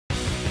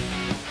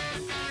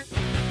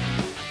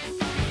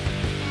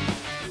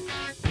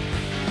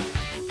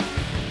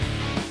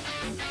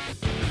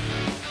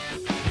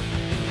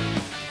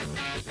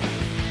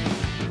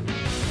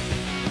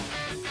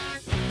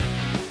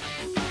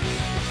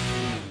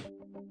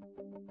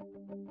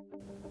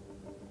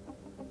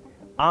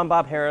I'm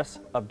Bob Harris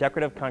of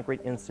Decorative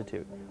Concrete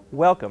Institute.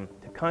 Welcome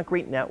to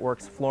Concrete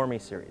Network's Floor Me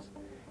series.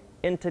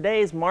 In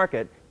today's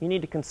market, you need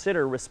to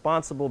consider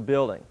responsible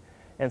building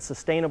and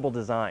sustainable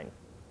design.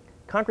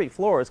 Concrete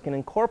floors can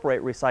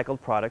incorporate recycled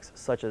products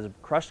such as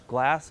crushed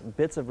glass,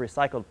 bits of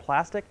recycled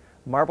plastic,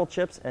 marble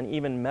chips, and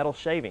even metal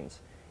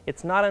shavings.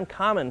 It's not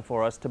uncommon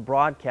for us to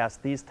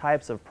broadcast these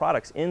types of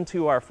products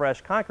into our fresh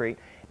concrete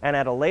and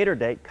at a later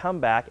date come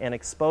back and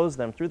expose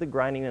them through the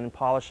grinding and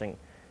polishing.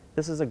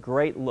 This is a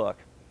great look.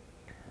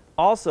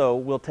 Also,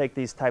 we'll take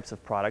these types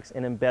of products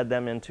and embed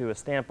them into a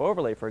stamp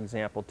overlay, for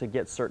example, to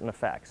get certain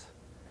effects.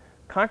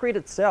 Concrete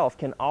itself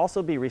can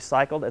also be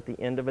recycled at the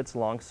end of its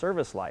long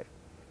service life.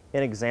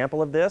 An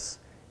example of this,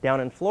 down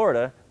in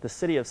Florida, the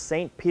city of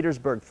St.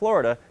 Petersburg,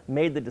 Florida,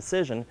 made the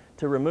decision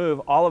to remove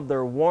all of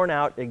their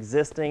worn-out,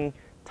 existing,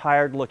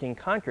 tired-looking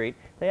concrete.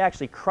 They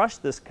actually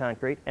crushed this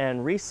concrete and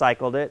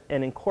recycled it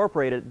and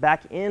incorporated it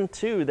back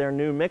into their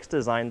new mix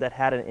design that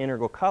had an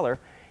integral color,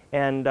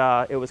 and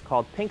it was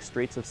called Pink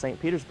Streets of St.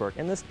 Petersburg.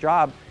 And this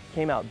job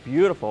came out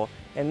beautiful,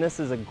 and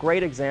this is a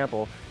great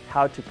example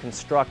how to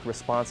construct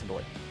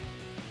responsibly.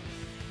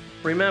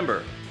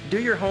 Remember, do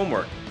your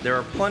homework. There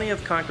are plenty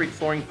of concrete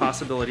flooring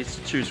possibilities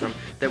to choose from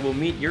that will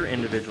meet your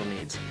individual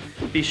needs.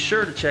 Be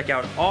sure to check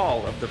out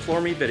all of the Floor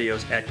Me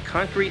videos at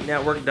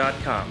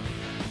concretenetwork.com.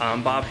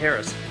 I'm Bob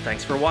Harris.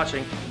 Thanks for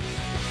watching.